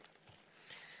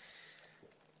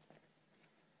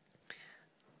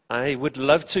I would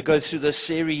love to go through this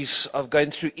series of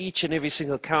going through each and every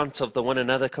single count of the one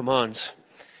another commands.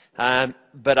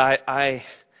 But I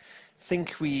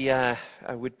think I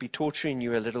would be torturing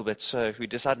you a little bit, so we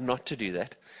decided not to do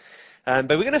that. But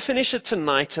we're going to finish it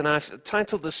tonight, and I've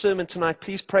titled the sermon tonight,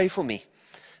 Please Pray For Me,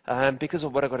 because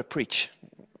of what I've got to preach.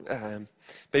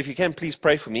 But if you can, please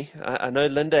pray for me. I know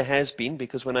Linda has been,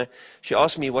 because when she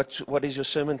asked me what is your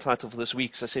sermon title for this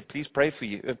week, so I said, please pray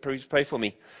for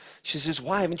me. She says,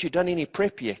 why haven't you done any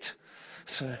prep yet?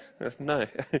 So, no.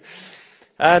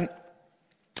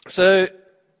 So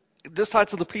this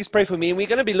title, the Please Pray For Me, and we're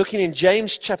going to be looking in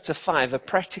James chapter 5, a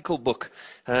practical book.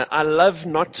 I love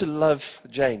not to love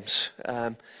James.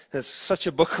 There's such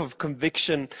a book of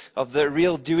conviction, of the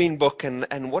real doing book,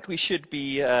 and what we should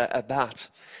be about.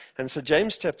 And so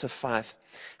James chapter 5.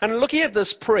 And looking at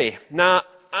this prayer, now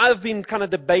I've been kind of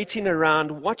debating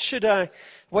around what should I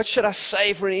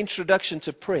say for an introduction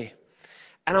to prayer.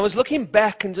 And I was looking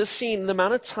back and just seeing the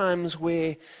amount of times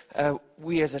where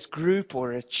we as a group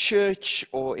or a church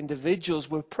or individuals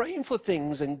were praying for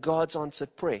things and God's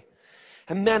answered prayer.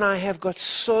 And man, I have got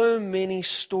so many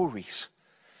stories.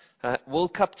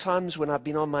 World Cup times when I've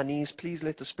been on my knees, please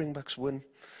let the Springboks win.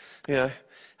 You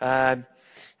know,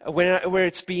 where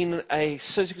it's been a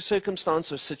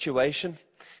circumstance or situation.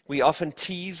 We often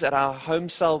tease at our home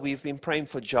cell, we've been praying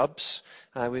for jobs.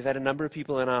 We've had a number of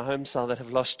people in our home cell that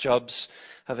have lost jobs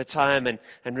over time. And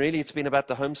really it's been about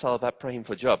the home cell, about praying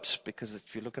for jobs. Because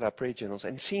if you look at our prayer journals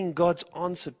and seeing God's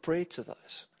answered prayer to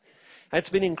those, it's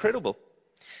been incredible.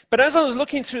 But as I was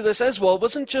looking through this as well, it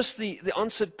wasn't just the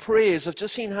answered prayers of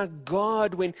just seeing how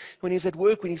God, when He's at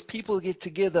work, when His people get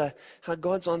together, how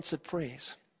God's answered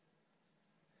prayers.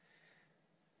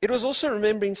 It was also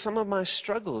remembering some of my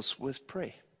struggles with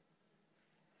prayer.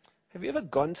 Have you ever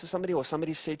gone to somebody or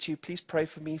somebody said to you, please pray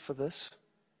for me for this?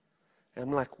 And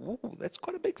I'm like, whoa, that's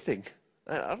quite a big thing.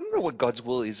 I don't know what God's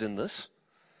will is in this.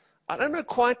 I don't know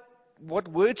quite what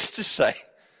words to say.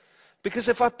 Because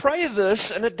if I pray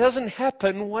this and it doesn't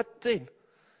happen, what then?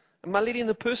 Am I letting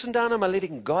the person down? Am I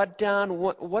letting God down?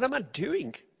 What am I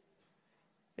doing?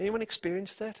 Anyone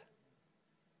experienced that?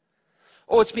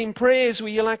 Or it's been prayers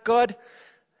where you're like, God,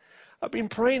 I've been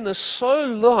praying this so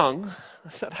long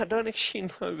that I don't actually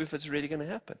know if it's really going to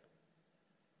happen.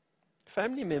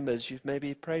 Family members you've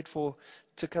maybe prayed for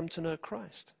to come to know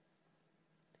Christ.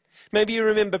 Maybe you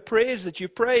remember prayers that you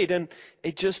prayed and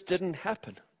it just didn't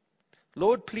happen.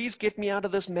 Lord, please get me out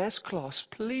of this mass class,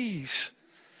 please.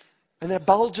 And that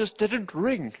bell just didn't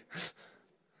ring.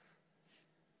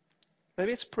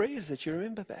 Maybe it's prayers that you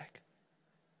remember back.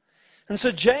 And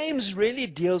so James really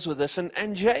deals with this.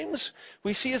 And James,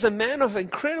 we see as a man of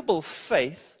incredible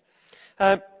faith.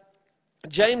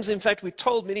 James, in fact, we're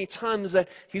told many times that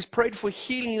he's prayed for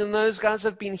healing, and those guys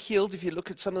have been healed. If you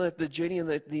look at some of the journey in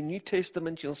the New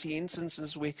Testament, you'll see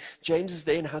instances where James is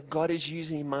there and how God is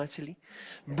using him mightily.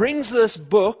 Brings this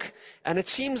book, and it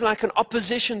seems like an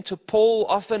opposition to Paul.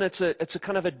 Often it's a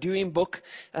kind of a doing book,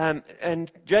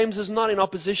 and James is not in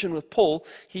opposition with Paul.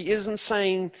 He isn't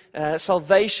saying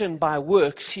salvation by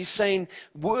works. He's saying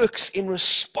works in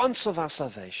response of our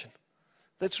salvation.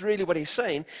 That's really what he's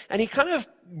saying. And he kind of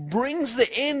brings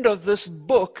the end of this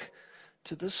book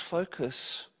to this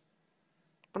focus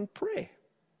on prayer.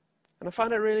 And I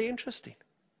find it really interesting.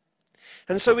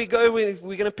 And so we're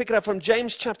going to pick it up from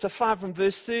James chapter 5 from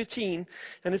verse 13.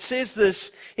 And it says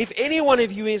this, if any one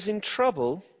of you is in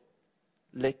trouble,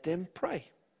 let them pray.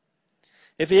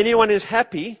 If anyone is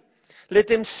happy, let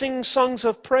them sing songs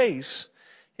of praise.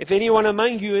 If anyone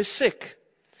among you is sick,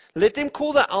 let them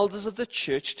call the elders of the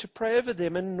church to pray over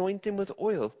them and anoint them with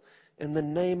oil in the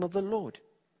name of the Lord.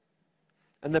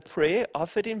 And the prayer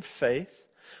offered in faith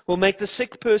will make the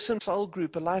sick person a soul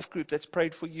group, a life group that's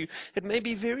prayed for you. It may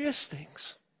be various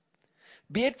things.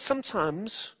 Be it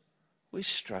sometimes we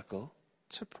struggle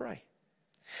to pray.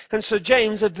 And so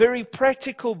James, a very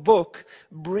practical book,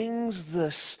 brings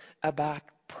this about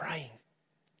praying.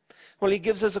 Well, he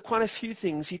gives us quite a few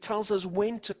things. He tells us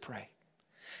when to pray.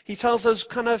 He tells us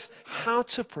kind of how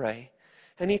to pray.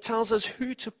 And he tells us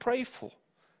who to pray for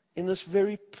in this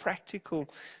very practical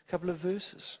couple of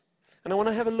verses. And I want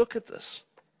to have a look at this.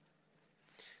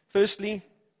 Firstly,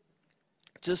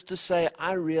 just to say,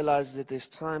 I realize that there's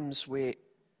times where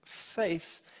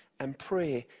faith and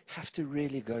prayer have to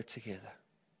really go together.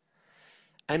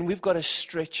 And we've got to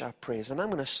stretch our prayers. And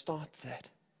I'm going to start that.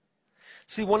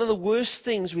 See, one of the worst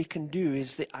things we can do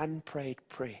is the unprayed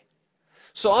prayer.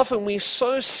 So often we're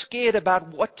so scared about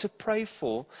what to pray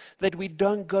for that we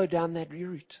don't go down that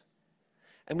route.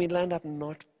 And we land up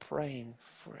not praying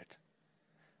for it.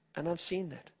 And I've seen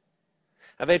that.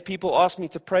 I've had people ask me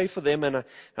to pray for them, and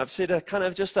I've said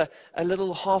a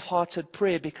little half-hearted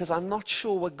prayer because I'm not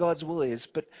sure what God's will is,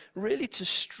 but really to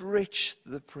stretch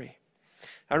the prayer.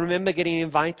 I remember getting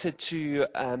invited to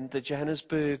the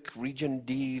Johannesburg Region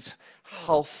D's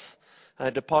health,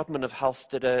 Department of Health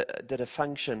did a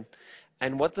function.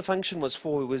 And what the function was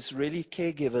for was really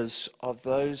caregivers of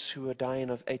those who are dying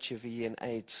of HIV and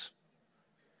AIDS.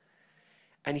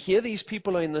 And here these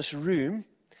people are in this room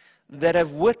that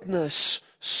have witnessed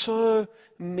so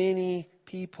many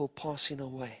people passing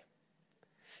away.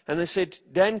 And they said,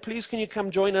 Dan, please can you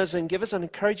come join us and give us an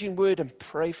encouraging word and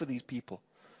pray for these people.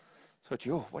 I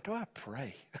thought, what do I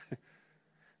pray?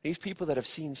 These people that have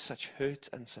seen such hurt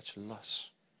and such loss.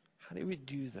 How do we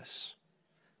do this?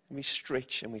 And we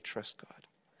stretch and we trust God.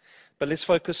 But let's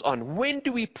focus on, when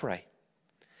do we pray?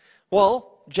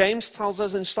 Well, James tells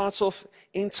us and starts off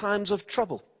in times of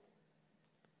trouble.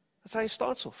 That's how he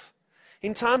starts off.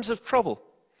 In times of trouble.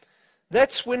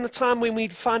 That's when the time when we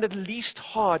find it least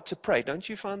hard to pray. Don't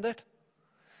you find that?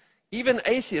 Even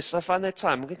atheists, I find that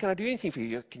time. Can I do anything for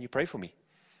you? Can you pray for me?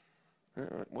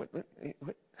 What?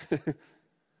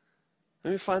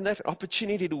 Let me find that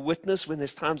opportunity to witness when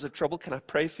there's times of trouble. Can I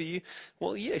pray for you?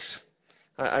 Well, yes.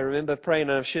 I remember praying,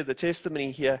 and I've shared the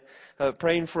testimony here,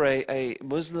 praying for a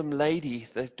Muslim lady.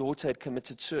 Their daughter had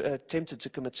attempted to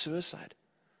commit suicide.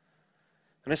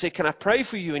 And I said, can I pray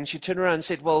for you? And she turned around and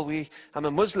said, well, I'm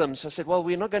a Muslim. So I said, well,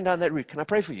 we're not going down that route. Can I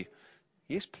pray for you?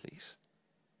 Yes, please.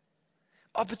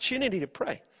 Opportunity to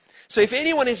pray. So if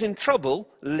anyone is in trouble,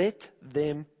 let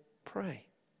them pray.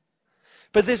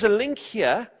 But there's a link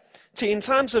here to in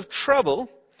times of trouble,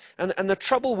 and the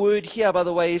trouble word here, by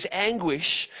the way, is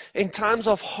anguish. In times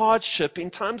of hardship,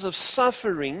 in times of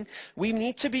suffering, we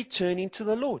need to be turning to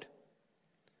the Lord.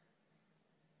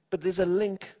 But there's a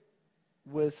link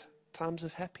with times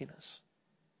of happiness.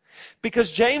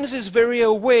 Because James is very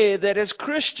aware that as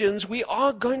Christians, we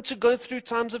are going to go through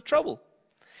times of trouble.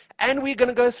 And we're going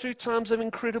to go through times of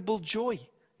incredible joy,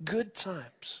 good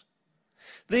times.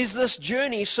 There's this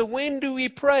journey. So when do we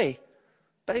pray?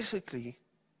 Basically,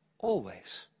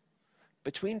 always.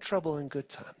 Between trouble and good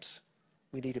times,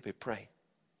 we need to be praying.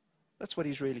 That's what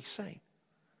he's really saying.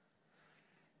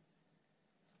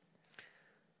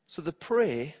 So the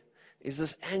prayer is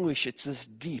this anguish, it's this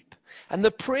deep. And the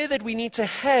prayer that we need to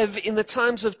have in the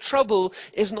times of trouble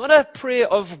is not a prayer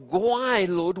of, why,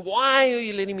 Lord, why are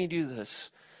you letting me do this?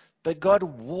 But God,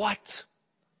 what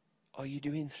are you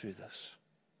doing through this?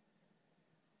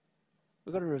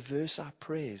 We've got to reverse our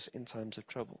prayers in times of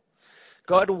trouble.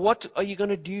 God, what are you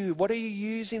going to do? What are you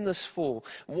using this for?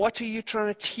 What are you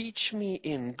trying to teach me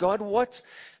in? God, what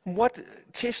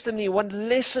testimony, what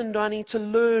lesson do I need to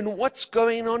learn? What's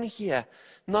going on here?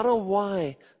 Not a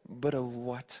why, but a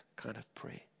what kind of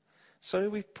prayer. So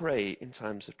we pray in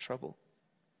times of trouble.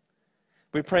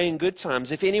 We pray in good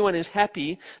times. If anyone is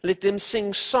happy, let them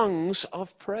sing songs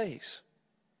of praise.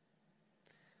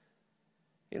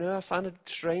 You know, I find it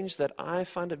strange that I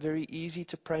find it very easy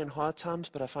to pray in hard times,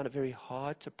 but I find it very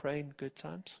hard to pray in good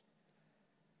times.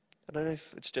 I don't know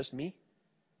if it's just me.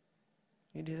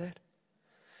 You do that?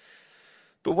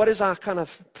 But what is our kind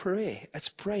of prayer? It's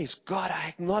praise. God, I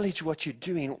acknowledge what you're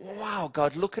doing. Wow,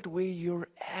 God, look at where you're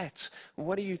at.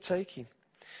 What are you taking?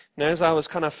 Now, as I was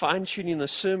kind of fine-tuning the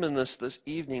sermon this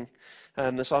evening,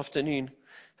 this afternoon,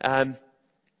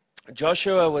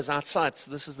 Joshua was outside.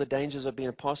 So this is the dangers of being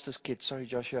a pastor's kid. Sorry,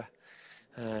 Joshua.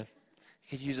 You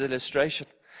could use the illustration.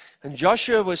 And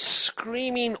Joshua was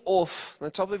screaming off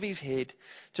the top of his head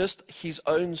just his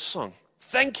own song.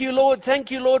 Thank you, Lord,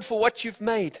 for what you've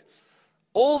made.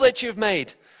 All that you've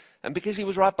made. And because he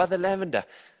was right by the lavender.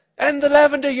 And the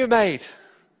lavender you made.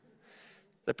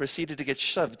 They proceeded to get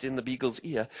shoved in the beagle's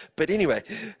ear. But anyway,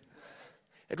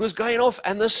 it was going off,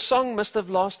 and this song must have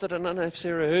lasted, I don't know if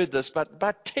Sarah heard this, but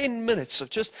about 10 minutes of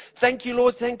just, thank you,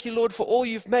 Lord, for all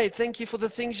you've made. Thank you for the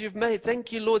things you've made.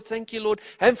 Thank you, Lord,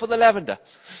 and for the lavender.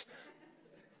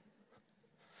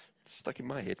 It's stuck in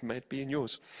my head, may it be in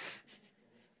yours.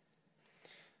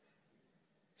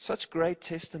 Such great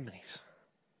testimonies.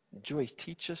 Joy,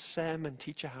 teacher Sam and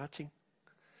teacher Harting.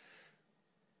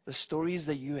 The stories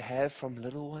that you have from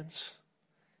little ones.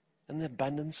 And the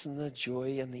abundance and the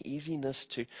joy and the easiness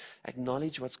to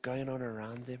acknowledge what's going on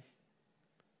around them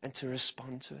and to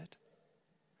respond to it.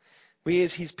 We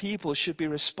as his people should be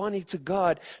responding to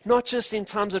God, not just in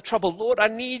times of trouble. Lord, I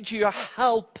need your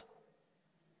help.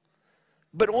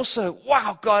 But also,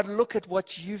 wow, God, look at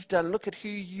what you've done. Look at who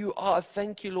you are.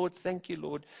 Thank you,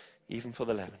 Lord, even for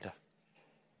the lavender.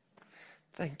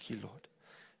 Thank you, Lord,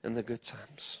 in the good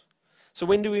times. So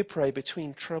when do we pray?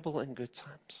 Between trouble and good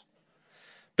times.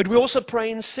 But we also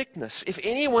pray in sickness. If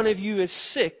any one of you is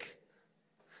sick,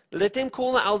 let them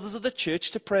call the elders of the church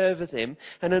to pray over them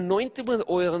and anoint them with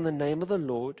oil in the name of the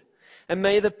Lord. And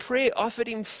may the prayer offered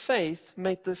in faith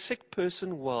make the sick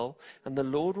person well, and the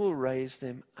Lord will raise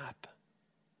them up.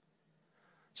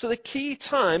 So the key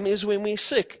time is when we're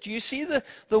sick. Do you see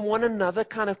the one another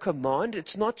kind of command?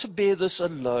 It's not to bear this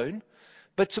alone,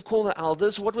 but to call the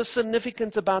elders. What was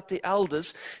significant about the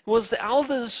elders was the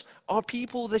elders are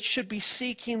people that should be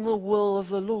seeking the will of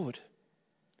the Lord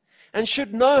and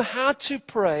should know how to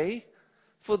pray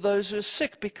for those who are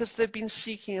sick because they've been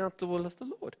seeking out the will of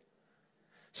the Lord.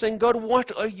 Saying, God,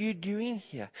 what are you doing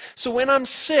here? So when I'm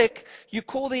sick, you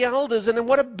call the elders, and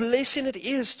what a blessing it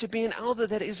is to be an elder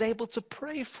that is able to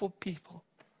pray for people.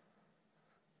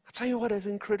 I tell you what, an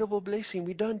incredible blessing.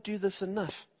 We don't do this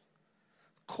enough.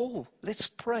 Call, let's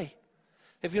pray.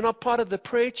 If you're not part of the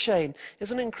prayer chain,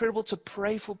 isn't it incredible to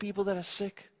pray for people that are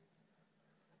sick?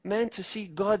 Man, to see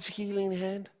God's healing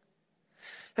hand.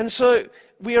 And so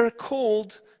we are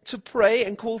called to pray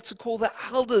and called to call the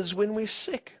elders when we're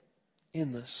sick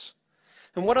in this.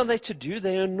 And what are they to do?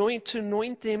 They anoint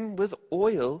them with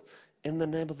oil in the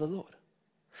name of the Lord.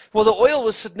 Well, the oil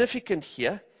was significant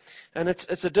here, and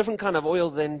it's a different kind of oil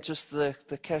than just the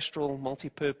Castrol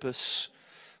multi-purpose,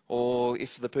 or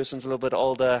if the person's a little bit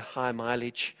older, high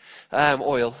mileage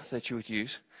oil that you would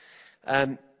use.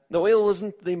 The oil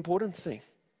wasn't the important thing.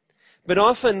 But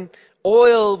often,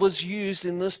 oil was used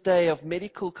in this day of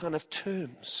medical kind of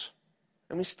terms.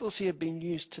 And we still see it being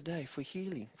used today for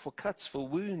healing, for cuts, for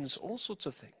wounds, all sorts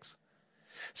of things.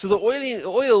 So the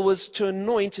oil was to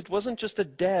anoint. It wasn't just a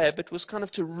dab. It was kind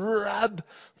of to rub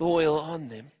the oil on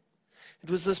them. It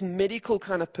was this medical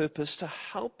kind of purpose to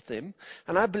help them.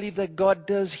 And I believe that God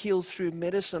does heal through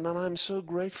medicine. And I'm so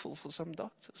grateful for some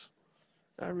doctors.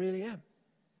 I really am.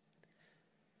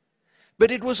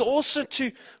 But it was also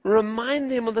to remind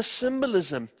them of the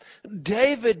symbolism.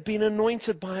 David being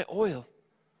anointed by oil.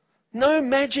 No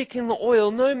magic in the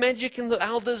oil, no magic in the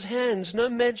elders' hands, no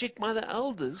magic by the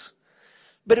elders.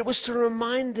 But it was to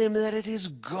remind them that it is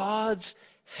God's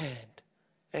hand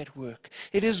at work.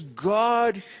 It is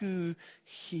God who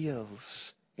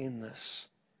heals in this.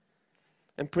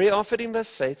 And prayer offered in by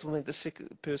faith will make the sick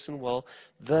person well.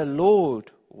 The Lord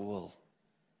will.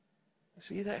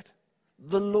 See that?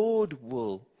 The Lord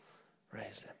will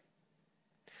raise them.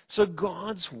 So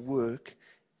God's work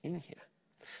in here.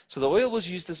 So the oil was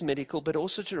used as medical, but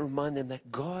also to remind them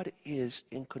that God is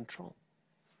in control.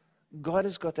 God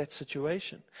has got that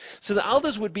situation. So the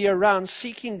elders would be around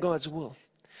seeking God's will.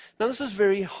 Now this is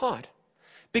very hard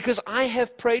because I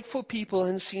have prayed for people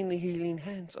and seen the healing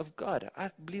hands of God. I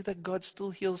believe that God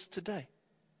still heals today.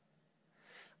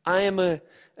 I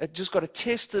just got a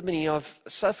testimony of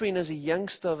suffering as a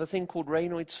youngster of a thing called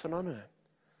Raynaud's phenomenon.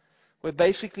 Where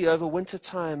basically over winter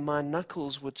time, my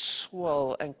knuckles would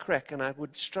swell and crack, and I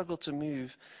would struggle to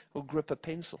move or grip a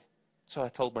pencil. So I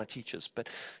told my teachers, but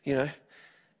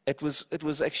it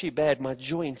was actually bad. My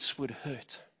joints would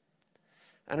hurt.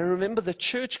 And I remember the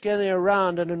church gathering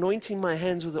around and anointing my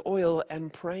hands with the oil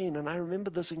and praying, and I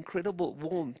remember this incredible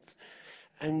warmth.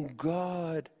 And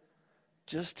God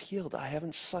just healed. I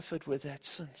haven't suffered with that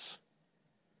since.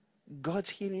 God's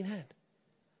healing hand.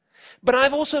 But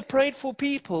I've also prayed for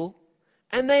people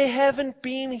and they haven't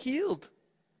been healed.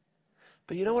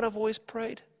 But you know what I've always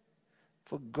prayed?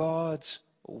 For God's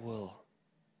will.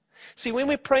 See, when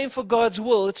we're praying for God's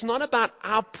will, it's not about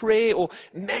our prayer or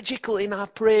magical in our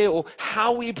prayer or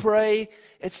how we pray.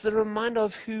 It's the reminder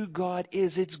of who God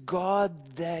is. It's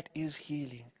God that is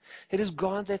healing. It is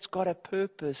God that's got a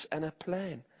purpose and a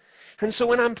plan. And so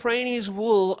when I'm praying His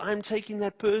will, I'm taking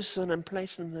that person and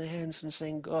placing them in their hands and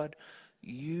saying, God,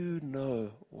 you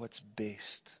know what's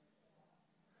best.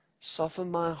 Soften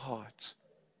my heart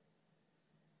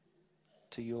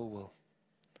to your will,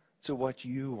 to what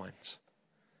you want.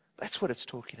 That's what it's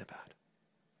talking about.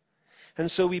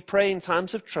 And so we pray in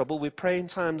times of trouble, we pray in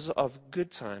times of good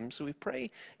times, we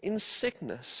pray in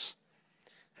sickness,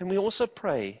 and we also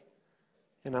pray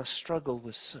in our struggle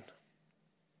with sin.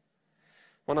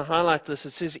 I want to highlight this.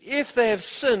 It says, if they have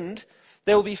sinned,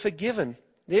 they will be forgiven.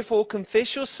 Therefore,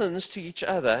 confess your sins to each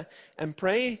other and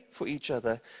pray for each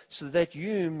other so that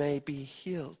you may be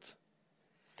healed.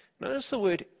 Notice the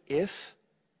word if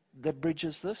that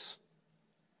bridges this.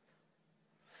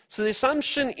 So the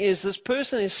assumption is this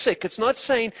person is sick. It's not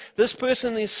saying this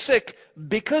person is sick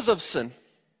because of sin.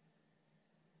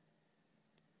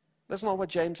 That's not what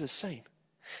James is saying.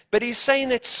 But he's saying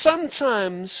that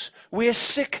sometimes we're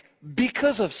sick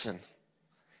because of sin.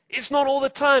 It's not all the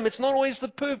time. It's not always the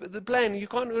plan. You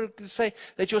can't say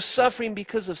that you're suffering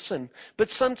because of sin. But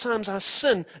sometimes our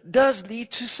sin does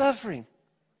lead to suffering.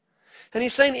 And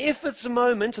he's saying if it's a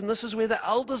moment, and this is where the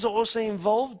elders are also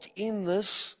involved in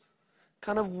this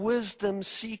kind of wisdom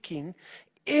seeking,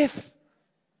 if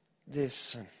there's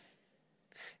sin,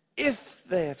 if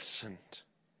they have sinned.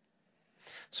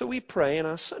 So we pray in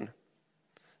our sin.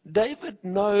 David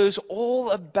knows all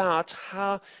about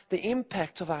how the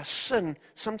impact of our sin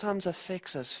sometimes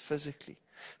affects us physically.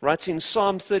 Writes in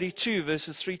Psalm 32,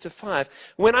 verses 3 to 5,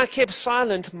 when I kept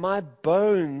silent, my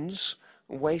bones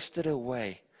wasted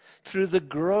away through the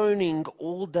groaning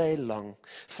all day long.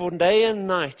 For day and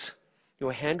night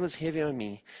your hand was heavy on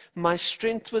me. My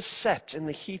strength was sapped in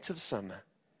the heat of summer.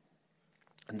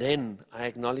 And then I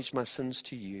acknowledged my sins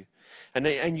to you,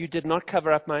 and you did not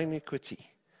cover up my iniquity.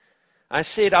 I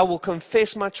said, I will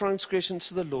confess my transgression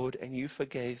to the Lord, and you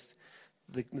forgave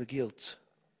the guilt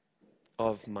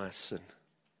of my sin.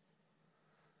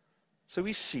 So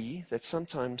we see that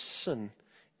sometimes sin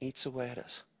eats away at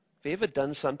us. Have you ever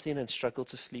done something and struggled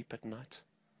to sleep at night?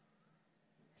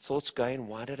 Thoughts going,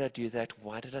 why did I do that?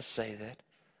 Why did I say that?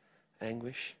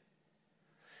 Anguish.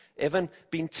 Ever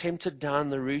been tempted down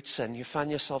the routes and you find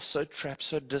yourself so trapped,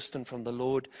 so distant from the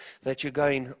Lord that you're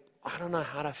going, I don't know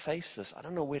how to face this. I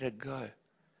don't know where to go.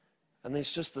 And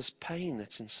there's just this pain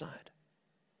that's inside.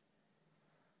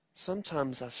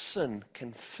 Sometimes our sin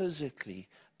can physically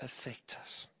affect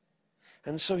us.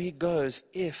 And so he goes,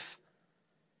 if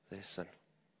there's sin.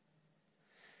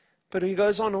 But he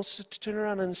goes on also to turn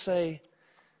around and say,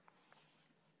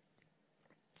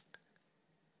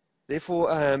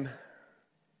 therefore,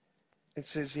 it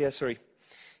says here,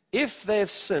 if they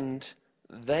have sinned,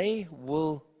 they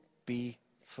will be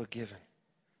forgiven.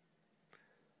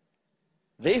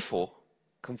 Therefore,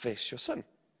 confess your sin.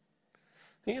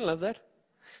 You love that?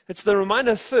 It's the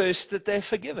reminder first that they're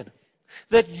forgiven.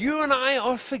 That you and I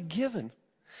are forgiven.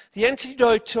 The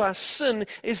antidote to our sin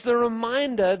is the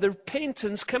reminder, the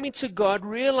repentance, coming to God,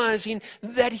 realizing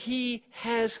that He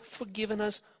has forgiven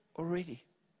us already.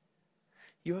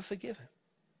 You are forgiven.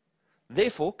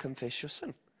 Therefore, confess your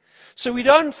sin. So we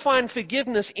don't find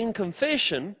forgiveness in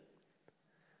confession.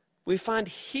 We find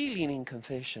healing in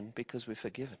confession because we're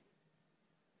forgiven.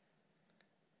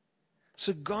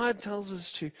 So God tells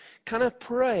us to kind of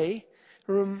pray,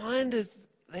 reminded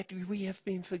that we have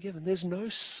been forgiven. There's no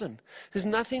sin. There's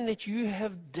nothing that you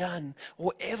have done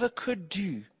or ever could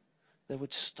do that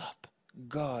would stop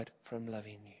God from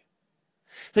loving you.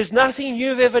 There's nothing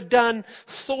you've ever done,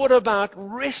 thought about,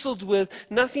 wrestled with,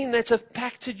 nothing that's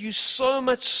impacted you so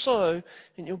much so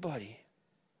in your body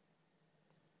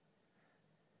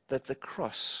that the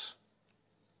cross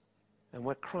and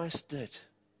what Christ did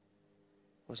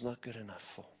was not good enough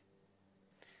for.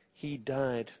 He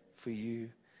died for you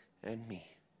and me.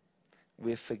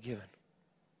 We're forgiven.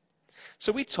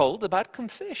 So we're told about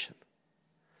confession.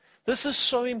 This is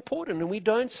so important, and we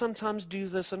don't sometimes do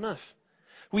this enough.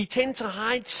 We tend to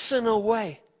hide sin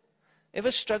away.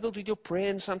 Ever struggled with your prayer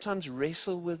and sometimes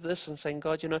wrestle with this and saying,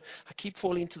 God, I keep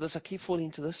falling into this, I keep falling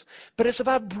into this. But it's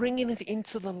about bringing it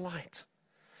into the light.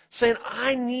 Saying,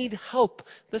 I need help.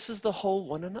 This is the whole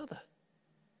one another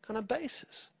kind of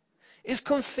basis. Is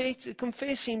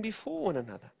confessing before one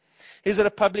another. Is it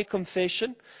a public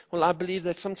confession? Well, I believe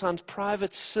that sometimes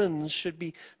private sins should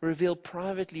be revealed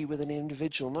privately with an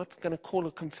individual. I'm not going to call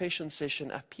a confession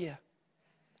session up here.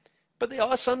 But there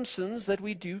are some sins that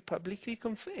we do publicly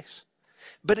confess.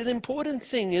 But an important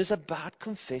thing is about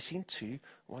confessing to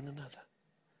one another.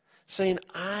 Saying,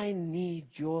 I need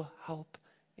your help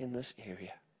in this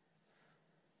area.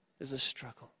 There's a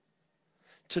struggle.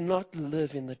 To not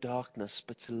live in the darkness,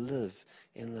 but to live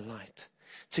in the light.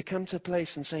 To come to a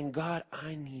place and saying, God,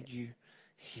 I need you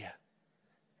here.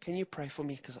 Can you pray for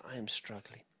me because I am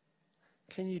struggling?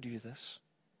 Can you do this?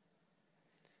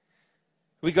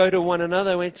 We go to one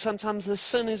another when sometimes the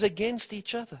sin is against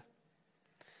each other.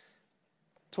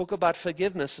 Talk about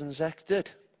forgiveness, and Zach did.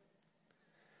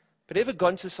 But ever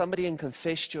gone to somebody and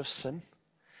confessed your sin,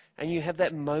 and you have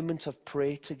that moment of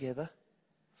prayer together?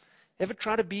 Ever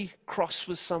try to be cross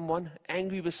with someone,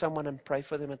 angry with someone, and pray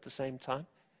for them at the same time?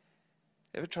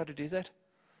 Ever try to do that?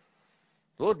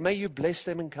 Lord, may you bless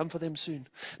them and come for them soon.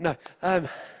 No.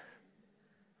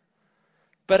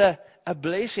 But a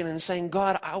blessing and saying,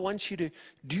 God, I want you to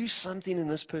do something in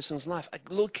this person's life.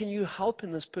 Lord, can you help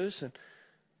in this person?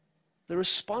 The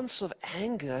response of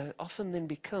anger often then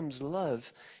becomes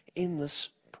love in this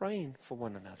praying for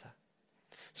one another.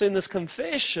 So in this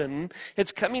confession,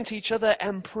 it's coming to each other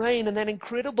and praying in that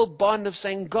incredible bond of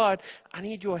saying, God, I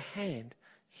need your hand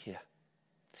here.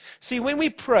 See, when we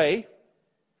pray,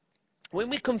 When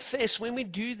we confess, when we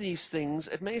do these things,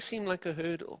 it may seem like a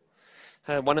hurdle.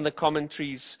 One of the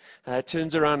commentaries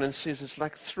turns around and says it's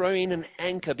like throwing an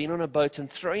anchor, being on a boat and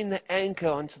throwing the anchor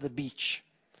onto the beach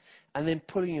and then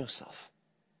pulling yourself.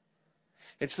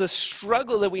 It's the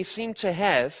struggle that we seem to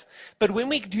have. But when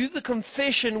we do the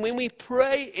confession, when we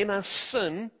pray in our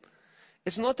sin,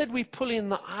 it's not that we pull in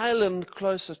the island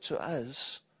closer to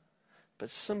us, but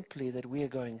simply that we are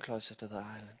going closer to the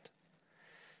island.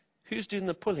 Who's doing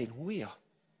the pulling? We are.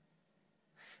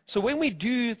 So when we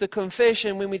do the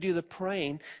confession, when we do the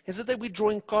praying, is it that we're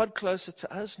drawing God closer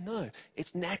to us? No.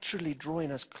 It's naturally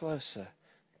drawing us closer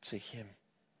to Him.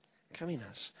 Come in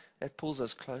us. That pulls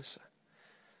us closer.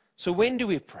 So when do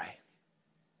we pray?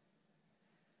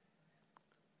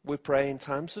 We pray in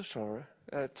times of sorrow,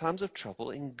 times of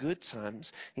trouble, in good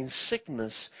times, in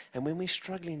sickness, and when we're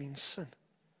struggling in sin.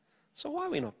 So why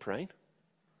are we not praying?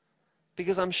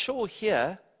 Because I'm sure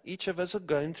here, each of us are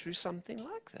going through something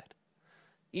like that.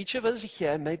 Each of us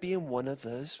here may be in one of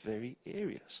those very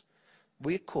areas.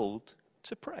 We're called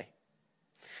to pray.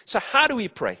 So how do we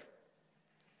pray?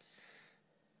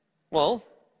 Well,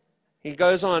 he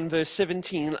goes on, verse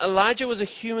 17. Elijah was a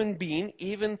human being,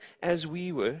 even as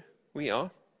we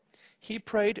are. He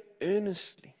prayed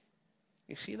earnestly.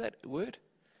 You see that word?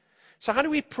 So how do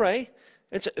we pray?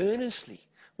 It's earnestly.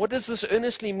 What does this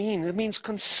earnestly mean? It means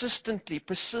consistently,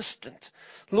 persistent.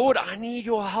 Lord, I need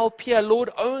your help here. Lord,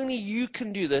 only you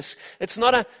can do this. It's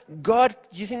not a, God,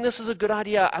 you think this is a good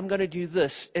idea, I'm going to do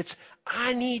this. It's,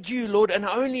 I need you, Lord, and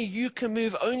only you can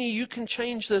move. Only you can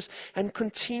change this, and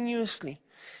continuously.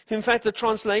 In fact, the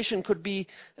translation could be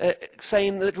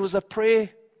saying that it was a prayer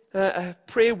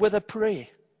with a prayer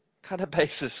kind of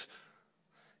basis.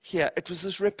 Here, it was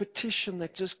this repetition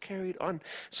that just carried on.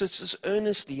 So it's this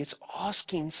earnestly, it's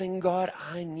asking, saying, God,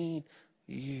 I need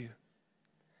you.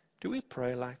 Do we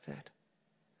pray like that?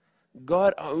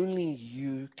 God, only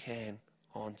you can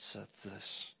answer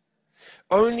this.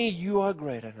 Only you are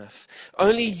great enough.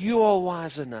 Only you are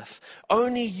wise enough.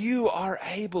 Only you are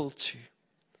able to.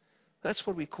 That's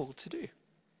what we're called to do.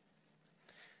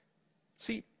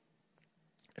 See,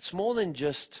 it's more than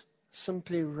just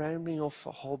simply rambling off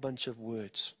a whole bunch of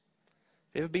words.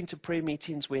 Have you ever been to prayer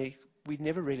meetings where we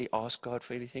never really ask God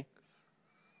for anything?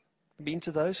 Been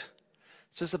to those?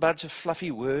 It's just a bunch of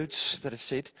fluffy words that have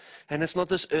said. And it's not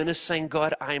this earnest saying,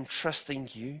 God, I am trusting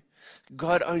you.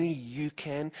 God, only you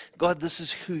can. God, this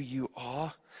is who you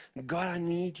are. God, I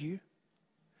need you.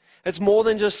 It's more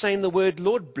than just saying the word,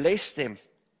 Lord, bless them.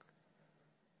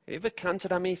 Have you ever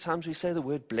counted how many times we say the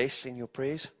word bless in your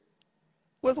prayers?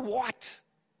 With what?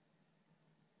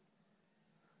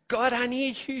 God, I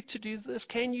need you to do this.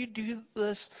 Can you do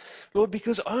this? Lord,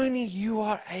 because only you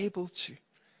are able to.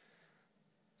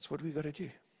 That's what we've got to do.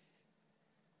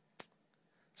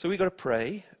 So we've got to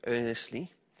pray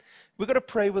earnestly. We've got to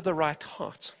pray with the right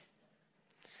heart.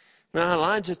 Now,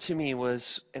 Elijah to me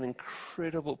was an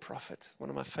incredible prophet, one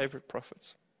of my favorite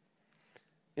prophets.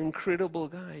 Incredible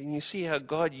guy. And you see how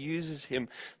God uses him,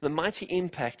 the mighty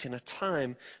impact in a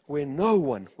time where no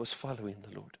one was following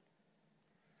the Lord.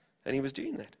 And he was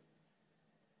doing that.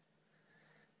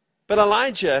 But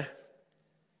Elijah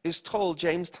is told,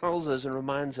 James tells us and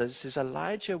reminds us, says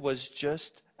Elijah was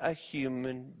just a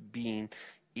human being,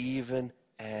 even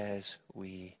as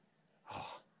we are.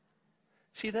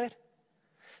 See that?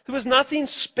 There was nothing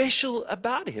special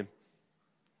about him.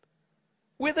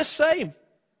 We're the same.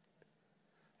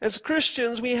 As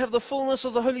Christians, we have the fullness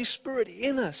of the Holy Spirit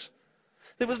in us.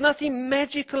 There was nothing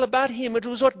magical about him. It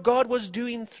was what God was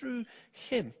doing through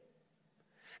him.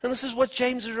 And this is what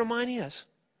James is reminding us.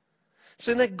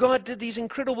 Saying that God did these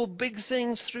incredible big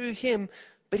things through him,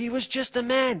 but he was just a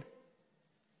man.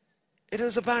 It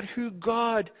was about who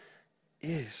God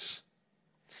is.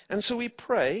 And so we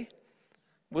pray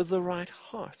with the right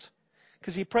heart.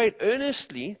 Because he prayed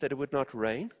earnestly that it would not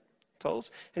rain, told,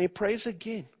 and he prays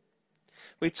again.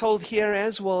 We're told here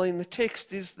as well in the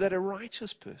text is that a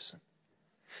righteous person.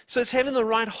 So it's having the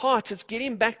right heart. It's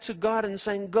getting back to God and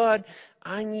saying, God,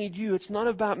 I need you. It's not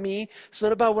about me. It's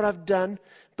not about what I've done.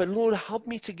 But Lord, help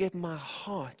me to get my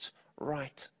heart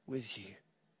right with you.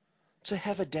 To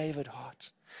have a David heart.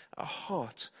 A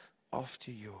heart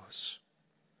after yours.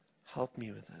 Help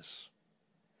me with this.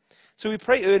 So we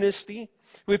pray earnestly.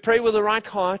 We pray with the right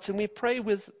heart. And we pray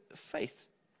with faith.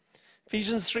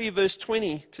 Ephesians 3 verse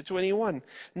 20 to 21.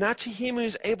 Now to him who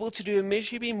is able to do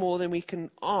immeasurably more than we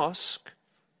can ask.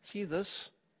 See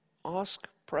this? Ask,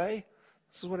 pray.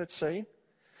 This is what it's saying.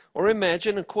 Or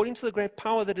imagine, according to the great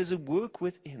power that is at work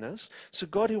within us. So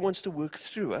God who wants to work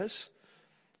through us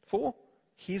for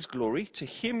his glory. To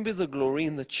him be the glory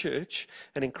in the church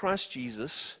and in Christ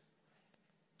Jesus.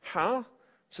 How?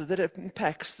 So that it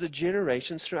impacts the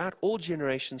generations throughout all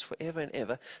generations forever and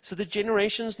ever. So the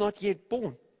generations not yet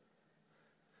born.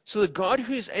 So the God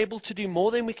who is able to do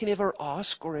more than we can ever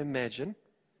ask or imagine,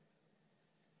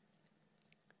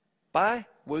 by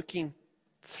working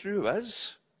through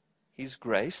us, His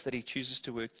grace that He chooses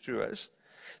to work through us,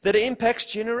 that it impacts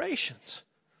generations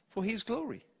for His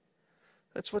glory.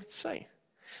 That's what it's saying.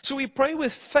 So we pray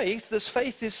with faith. This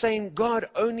faith is saying, God,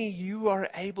 only you are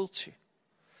able to.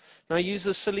 Now I use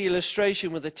this silly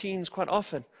illustration with the teens quite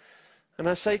often. And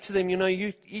I say to them,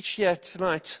 you each here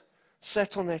tonight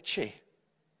sat on that chair.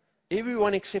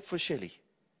 Everyone except for Shelley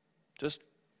just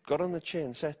got on the chair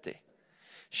and sat there.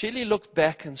 Shelley looked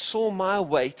back and saw my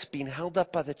weight being held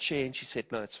up by the chair, and she said,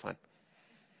 no, it's fine.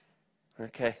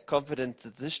 Okay, confident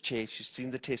that this chair, she's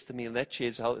seen the test of me, and that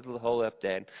chair's held up,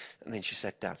 Dan. And then she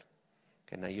sat down.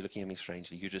 Okay, now you're looking at me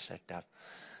strangely. You just sat down.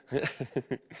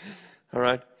 All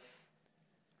right?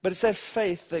 But it's that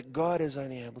faith that God is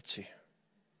only able to.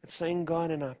 It's saying,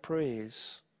 God, in our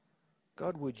prayers,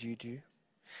 God, would you do?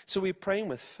 So we're praying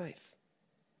with faith.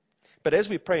 But as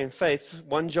we pray in faith,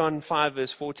 1 John 5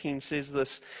 verse 14 says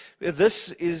this.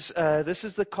 This is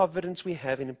the confidence we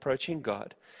have in approaching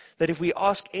God, that if we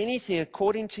ask anything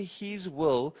according to His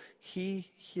will, He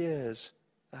hears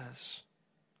us.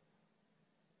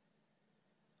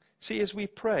 See, as we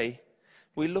pray,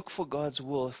 we look for God's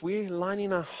will. If we're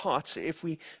lining our hearts, if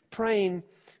we're praying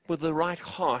with the right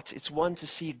heart, it's one to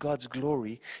see God's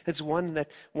glory. It's one that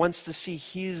wants to see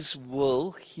His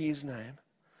will, His name.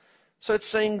 So it's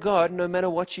saying, God, no matter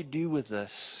what you do with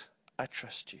this, I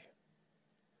trust you.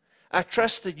 I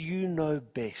trust that you know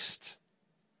best.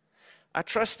 I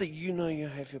trust that you know you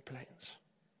have your plans.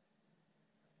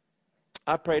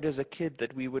 I prayed as a kid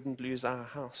that we wouldn't lose our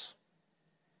house,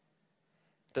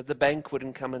 that the bank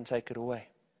wouldn't come and take it away,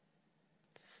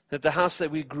 that the house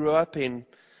that we grew up in,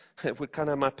 that kind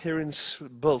of my parents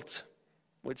built,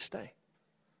 would stay.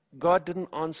 God didn't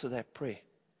answer that prayer.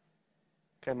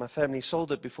 Okay, my family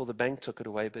sold it before the bank took it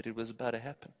away, but it was about to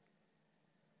happen.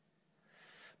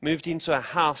 Moved into a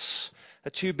house, a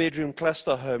 2-bedroom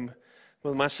cluster home,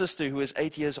 with my sister who was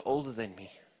 8 years older than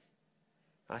me.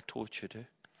 I tortured her.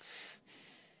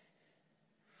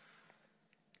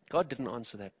 God didn't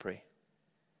answer that prayer,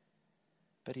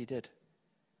 but He did.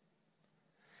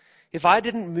 If I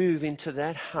didn't move into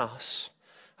that house,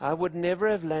 I would never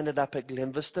have landed up at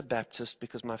Glen Vista Baptist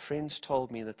because my friends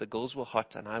told me that the girls were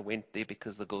hot, and I went there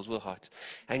because the girls were hot.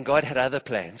 And God had other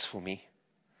plans for me.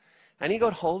 And He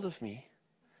got hold of me,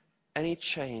 and He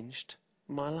changed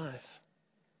my life.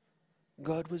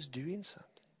 God was doing something.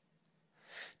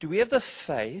 Do we have the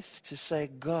faith to say,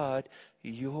 God,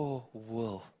 your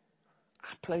will,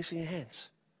 I place in your hands?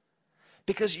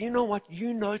 Because you know what?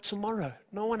 You know tomorrow.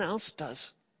 No one else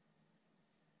does.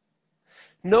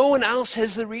 No one else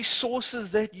has the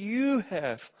resources that you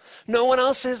have. No one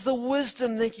else has the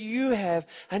wisdom that you have.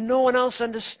 And no one else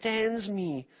understands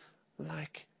me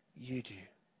like you do.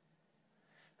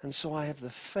 And so I have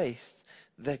the faith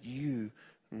that you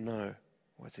know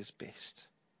what is best.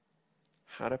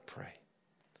 How to pray.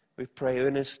 We pray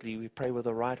earnestly. We pray with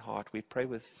the right heart. We pray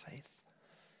with faith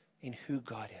in who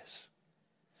God is,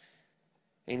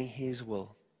 in His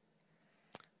will.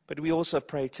 But we also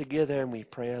pray together and we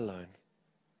pray alone.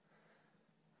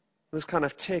 This kind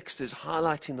of text is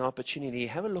highlighting the opportunity.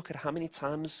 Have a look at how many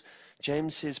times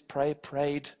James says pray,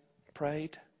 prayed,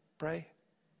 prayed, pray.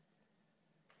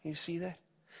 You see that?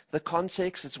 The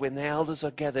context is when the elders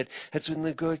are gathered. It's when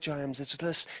the good times. It's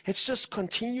this. It's just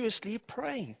continuously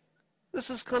praying. This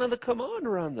is kind of the command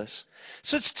around this.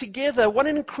 So it's together. What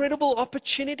an incredible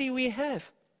opportunity we have.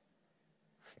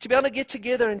 To be able to get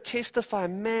together and testify,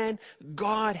 man,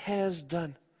 God has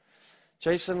done.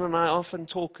 Jason and I often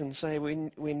talk and say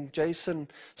when Jason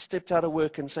stepped out of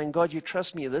work and saying, God, you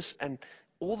trust me with this, and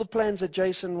all the plans that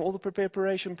Jason, all the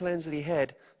preparation plans that he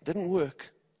had didn't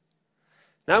work.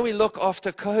 Now we look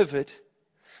after COVID,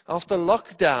 after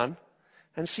lockdown,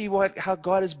 and see how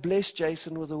God has blessed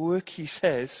Jason with the work he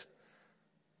says.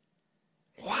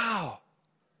 Wow.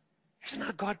 Isn't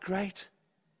our God great?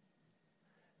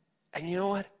 And you know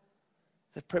what?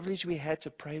 The privilege we had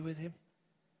to pray with Him,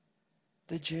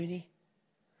 the journey.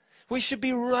 We should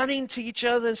be running to each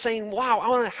other and saying,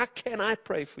 wow, how can I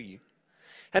pray for you?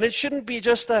 And it shouldn't be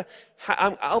just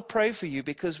I'll pray for you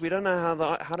because we don't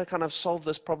know how to kind of solve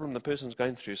this problem the person's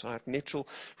going through. So our natural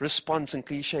response and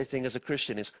cliche thing as a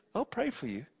Christian is, I'll pray for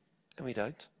you. And we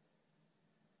don't.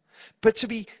 But to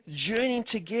be journeying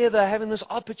together, having this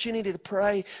opportunity to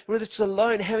pray, whether it's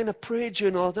alone, having a prayer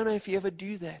journal, I don't know if you ever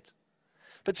do that.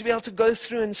 But to be able to go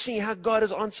through and see how God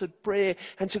has answered prayer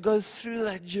and to go through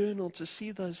that journal to see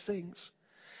those things.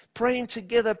 Praying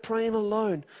together, praying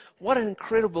alone. What an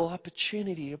incredible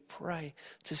opportunity to pray,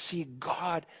 to see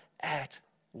God at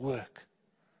work.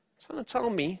 Someone tell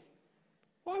me,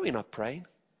 why are we not praying?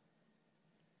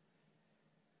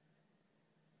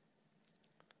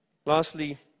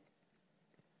 Lastly,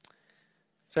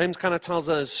 James kind of tells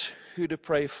us who to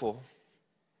pray for.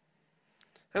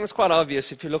 And it's quite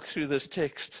obvious if you look through this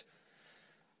text.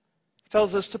 It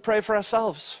tells us to pray for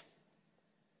ourselves.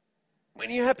 When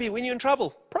you're happy, when you're in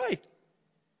trouble, pray.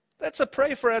 That's a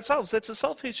pray for ourselves. That's a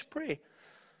selfish prayer.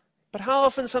 But how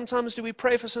often sometimes do we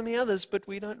pray for so many others, but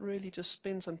we don't really just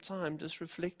spend some time just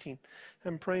reflecting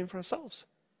and praying for ourselves?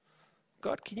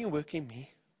 God, can you work in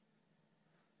me?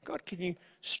 God, can you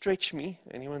stretch me?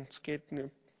 Anyone scared,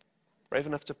 brave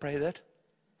enough to pray that?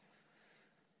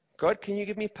 God, can you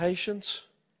give me patience?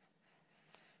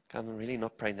 I'm really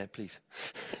not praying that, please.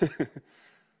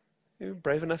 You're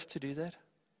brave enough to do that?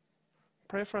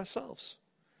 Pray for ourselves.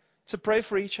 To pray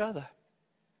for each other.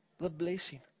 The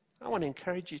blessing. I want to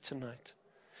encourage you tonight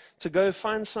to go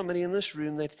find somebody in this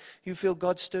room that you feel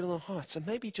God stirred in their hearts, and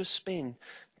maybe just spend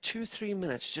 2-3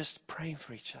 minutes just praying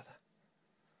for each other.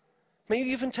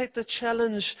 Maybe even take the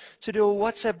challenge to do a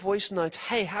WhatsApp voice note.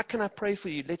 Hey, how can I pray for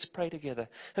you? Let's pray together.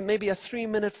 And maybe a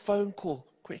 3-minute phone call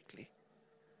quickly.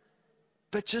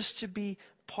 But just to be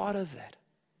part of that.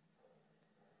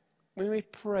 When we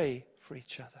pray for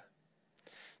each other.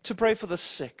 To pray for the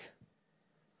sick.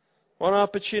 What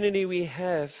opportunity we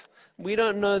have. We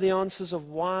don't know the answers of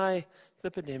why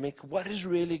the pandemic, what is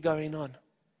really going on.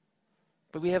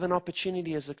 But we have an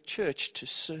opportunity as a church to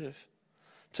serve.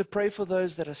 To pray for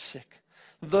those that are sick.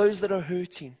 Those that are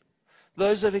hurting.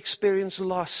 Those that have experienced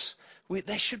loss.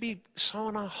 They should be so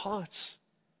on our hearts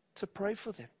to pray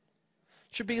for them.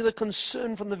 Should be the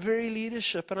concern from the very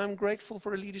leadership, and I'm grateful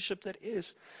for a leadership that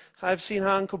is. I've seen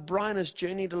how Uncle Brian has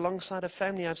journeyed alongside a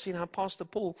family. I've seen how Pastor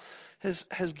Paul has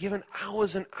given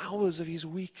hours and hours of his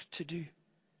week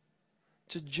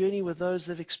to journey with those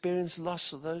that have experienced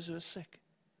loss or those who are sick.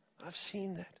 I've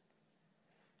seen that.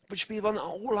 But should be on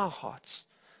all our hearts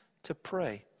to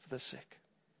pray for the sick.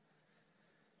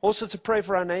 Also to pray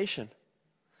for our nation.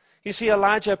 You see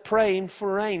Elijah praying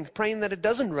for rain, praying that it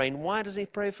doesn't rain. Why does he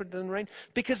pray for it doesn't rain?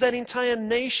 Because that entire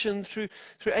nation through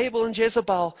Abel and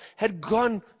Jezebel had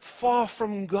gone far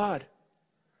from God.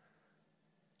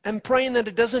 And praying that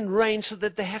it doesn't rain so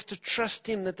that they have to trust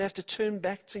Him, that they have to turn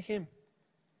back to Him.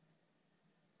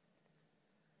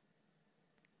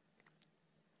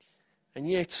 And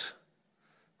yet,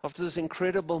 after this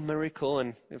incredible miracle,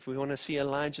 and if we want to see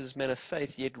Elijah's man of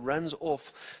faith, yet runs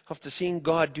off after seeing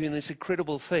God doing these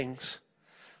incredible things,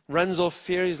 runs off,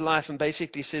 fear his life, and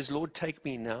basically says, Lord, take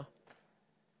me now.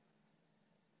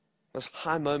 This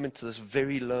high moment to this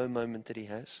very low moment that he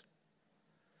has.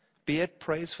 Be it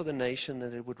praise for the nation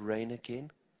that it would rain again.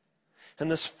 And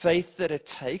this faith that it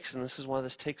takes, and this is why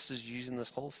this text is using this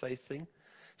whole faith thing,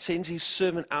 sends his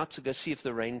servant out to go see if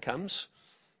the rain comes.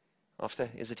 After,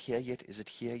 is it here yet? Is it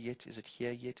here yet? Is it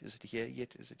here yet? Is it here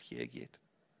yet? Is it here yet?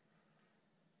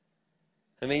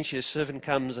 Eventually a servant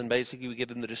comes and basically we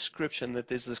get in the description that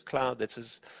there's this cloud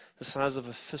that's the size of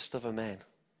a fist of a man.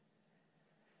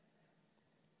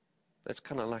 That's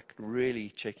kind of like really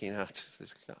checking out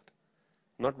this cloud.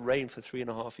 Not rain for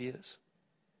 3.5 years.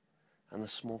 And the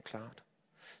small cloud.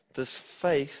 This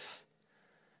faith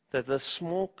that the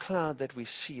small cloud that we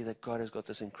see, that God has got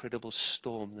this incredible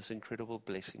storm, this incredible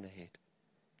blessing ahead.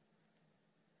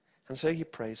 And so he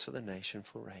prays for the nation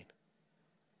for rain.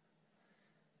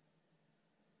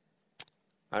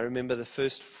 I remember the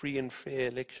first free and fair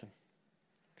election.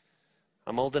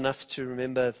 I'm old enough to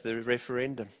remember the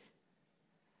referendum.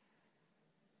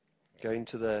 Going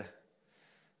to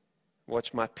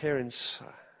watch my parents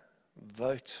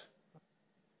vote.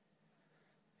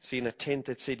 Seen a tent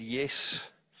that said yes,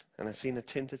 and I seen a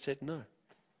tent that said no.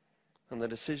 And the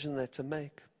decision they had to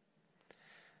make.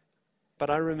 But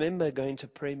I remember going to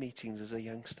prayer meetings as a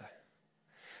youngster.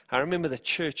 I remember the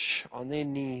church on their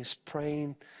knees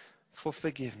praying for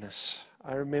forgiveness.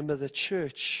 I remember the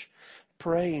church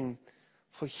praying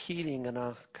for healing in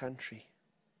our country.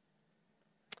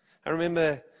 I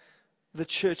remember the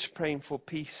church praying for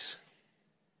peace.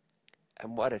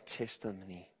 And what a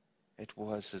testimony it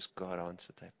was as God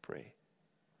answered that prayer.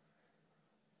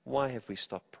 Why have we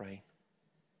stopped praying?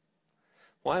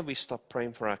 Why have we stopped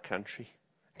praying for our country?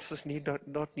 Does it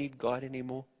not need God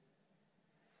anymore?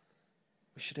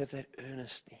 We should have that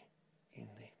earnestly in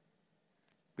there.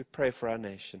 We pray for our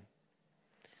nation.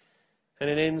 And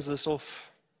it ends this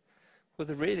off with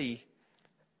a really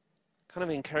kind of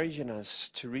encouraging us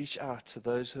to reach out to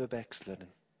those who are backslidden.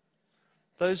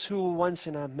 Those who were once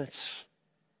in our midst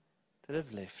that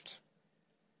have left.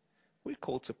 We're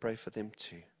called to pray for them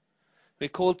too. We're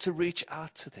called to reach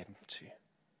out to them too.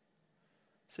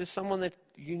 Is there someone that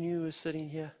you knew was sitting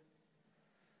here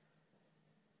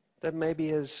that maybe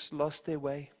has lost their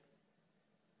way?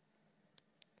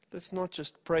 Let's not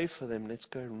just pray for them. Let's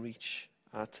go and reach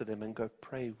out to them and go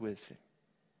pray with them.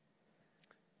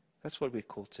 That's what we're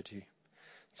called to do.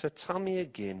 So tell me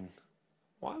again,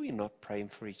 why are we not praying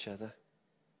for each other?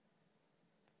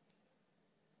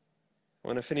 I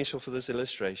want to finish off with this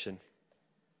illustration.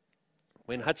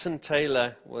 When Hudson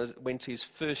Taylor went to his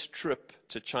first trip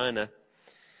to China,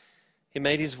 he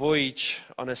made his voyage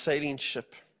on a sailing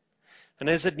ship. And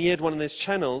as it neared one of those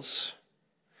channels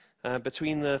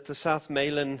between the South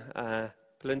Malin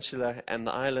Peninsula and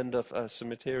the island of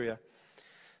Sumatra,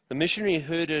 the missionary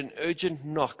heard an urgent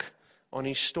knock on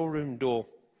his storeroom door.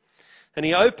 And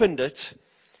he opened it,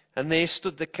 and there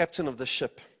stood the captain of the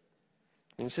ship.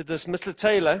 And he said, "This Mr.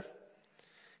 Taylor,"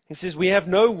 he says, "we have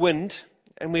no wind,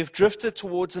 and we've drifted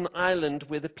towards an island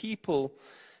where the people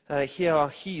here are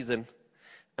heathen,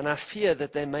 and I fear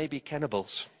that they may be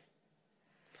cannibals."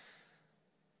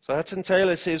 So Hudson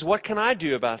Taylor says, "What can I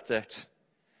do about that?"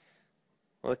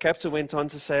 Well, the captain went on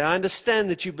to say, "I understand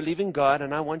that you believe in God,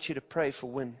 and I want you to pray for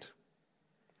wind."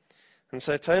 And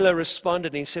so Taylor responded,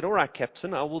 and he said, "All right,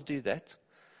 Captain, I will do that,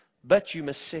 but you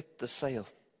must set the sail."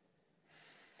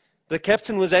 The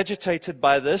captain was agitated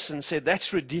by this and said,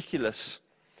 "That's ridiculous.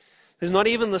 There's not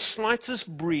even the slightest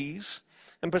breeze,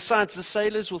 and besides, the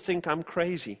sailors will think I'm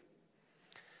crazy."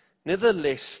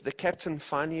 Nevertheless, the captain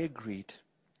finally agreed.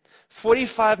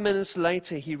 45 minutes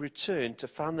later, he returned to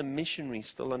find the missionary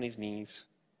still on his knees.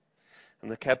 And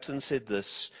the captain said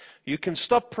this, "You can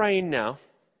stop praying now.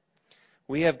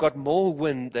 We have got more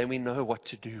wind than we know what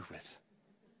to do with."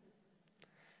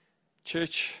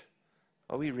 Church,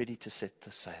 are we ready to set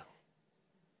the sail?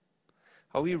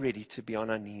 Are we ready to be on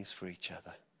our knees for each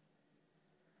other?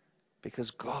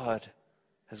 Because God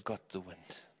has got the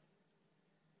wind.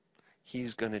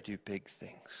 He's going to do big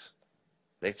things.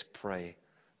 Let's pray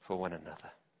for one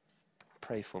another.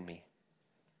 Pray for me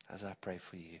as I pray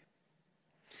for you.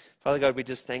 Father God, we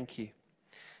just thank you.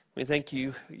 We thank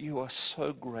you. You are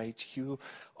so great. You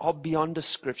are beyond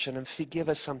description, and forgive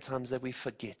us sometimes that we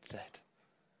forget that.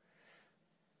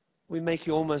 We make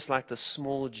you almost like the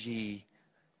small g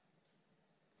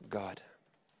God.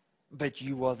 But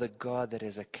you are the God that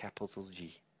has a capital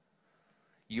G.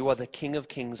 You are the King of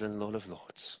kings and Lord of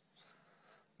lords.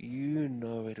 You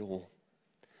know it all.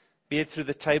 Be it through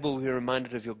the table we are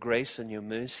reminded of your grace and your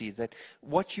mercy, that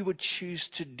what you would choose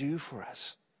to do for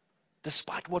us,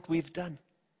 despite what we've done.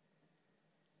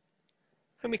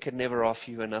 And we can never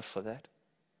offer you enough for that,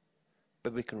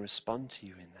 but we can respond to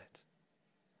you in that.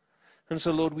 And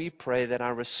so, Lord, we pray that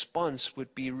our response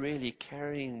would be really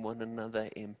carrying one another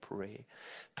in prayer,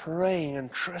 praying and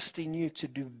trusting you to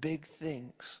do big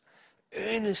things,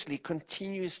 earnestly,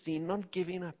 continuously, not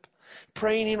giving up,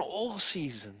 praying in all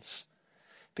seasons.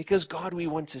 Because, God, we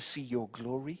want to see your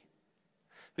glory,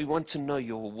 we want to know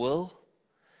your will,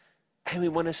 and we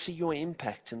want to see your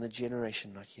impact in the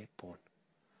generation not yet born.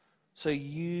 So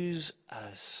use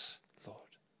us, Lord.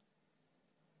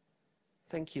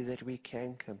 Thank you that we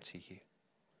can come to you.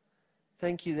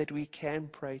 Thank you that we can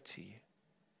pray to you.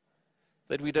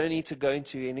 That we don't need to go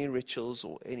into any rituals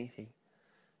or anything,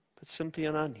 but simply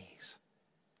on our knees.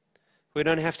 We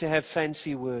don't have to have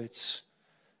fancy words,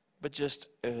 but just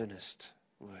earnest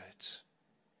words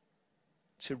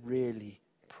to really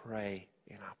pray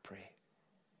in our prayer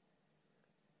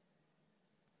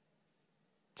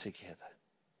together.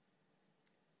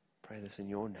 Pray this in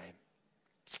your name.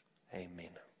 Amen.